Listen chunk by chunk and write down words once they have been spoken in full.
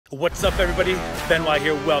What's up, everybody? Benoit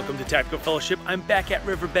here. Welcome to Tactical Fellowship. I'm back at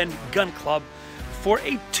Riverbend Gun Club for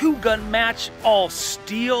a two-gun match, all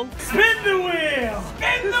steel. Spin the wheel!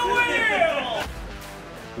 Spin the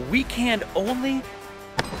wheel! Weekend only.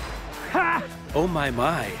 Ha! Oh my.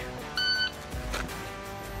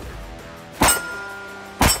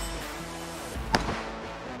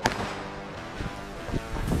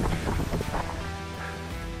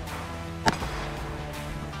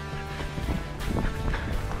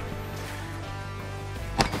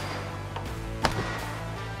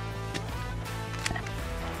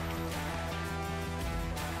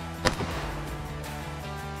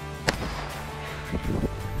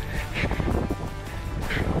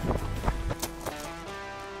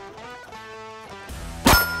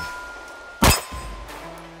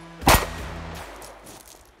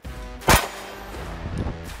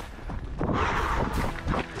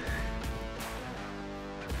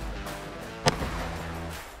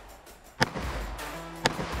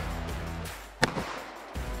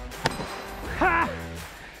 Ha!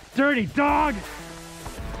 Dirty dog!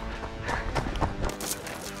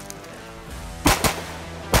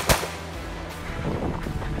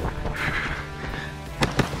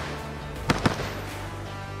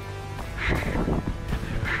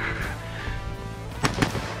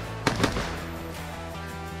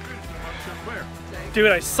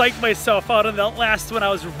 Dude, I psyched myself out on that last one. I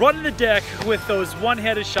was running the deck with those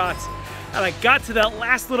one-handed shots, and I got to that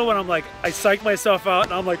last little one. I'm like, I psyched myself out,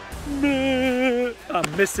 and I'm like, meh.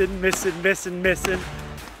 I'm missing.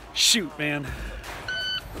 Shoot, man.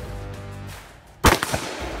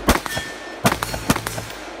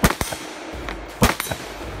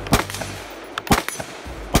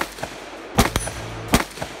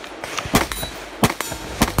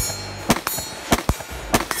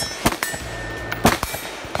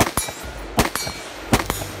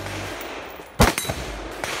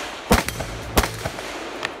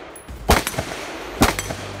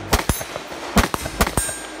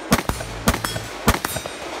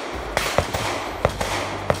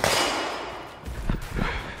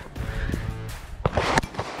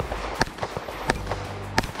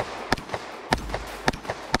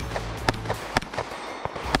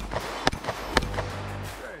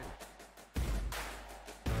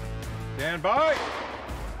 Stand by.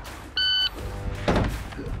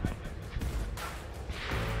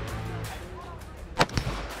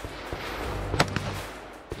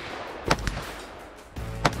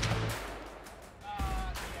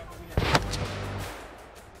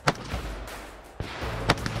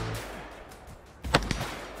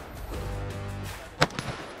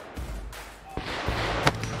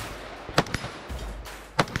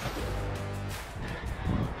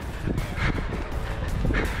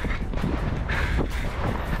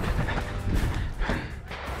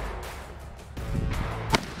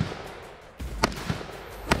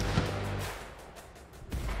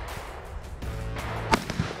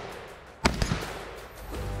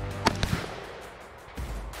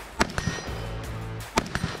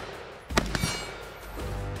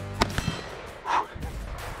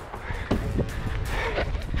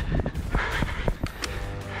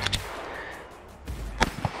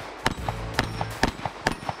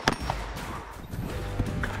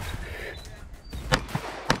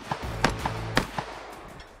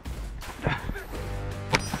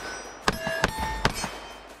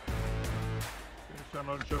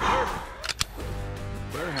 Unload and shove clear.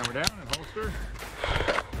 Clear, hammer down and holster.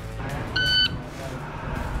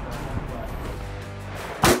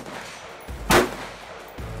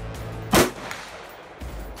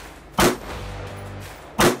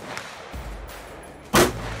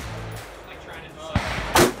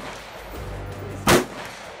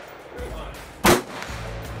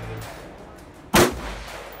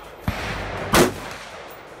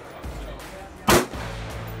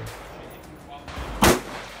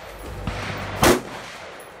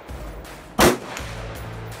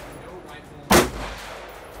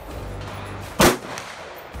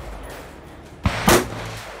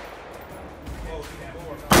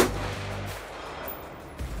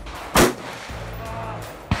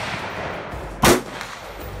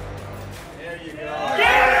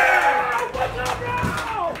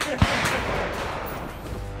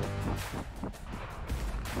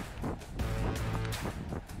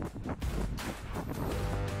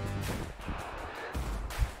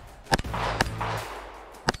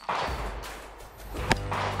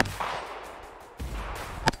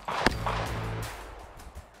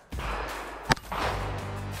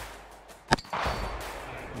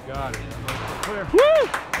 Got it. Clear. Woo!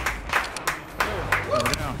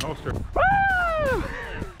 Clear. Down, holster. Woo!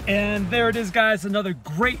 And there it is, guys, another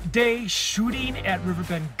great day shooting at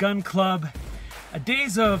Riverbend Gun Club. A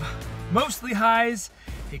days of mostly highs,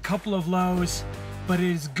 a couple of lows, but it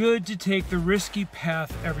is good to take the risky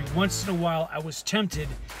path every once in a while. I was tempted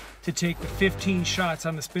to take the 15 shots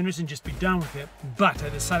on the spinners and just be done with it, but I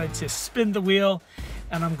decided to spin the wheel,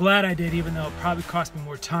 and I'm glad I did, even though it probably cost me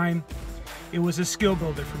more time. It was a skill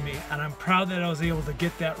builder for me, and I'm proud that I was able to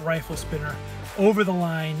get that rifle spinner over the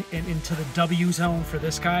line and into the W zone for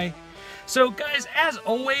this guy. So guys, as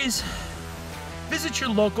always, visit your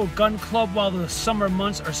local gun club while the summer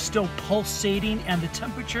months are still pulsating and the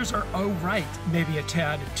temperatures are all right, maybe a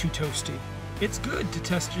tad too toasty. It's good to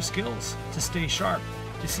test your skills, to stay sharp,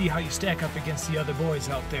 to see how you stack up against the other boys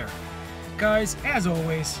out there. Guys, as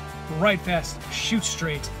always, ride fast, shoot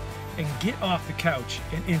straight, and get off the couch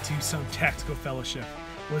and into some tactical fellowship.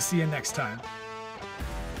 We'll see you next time.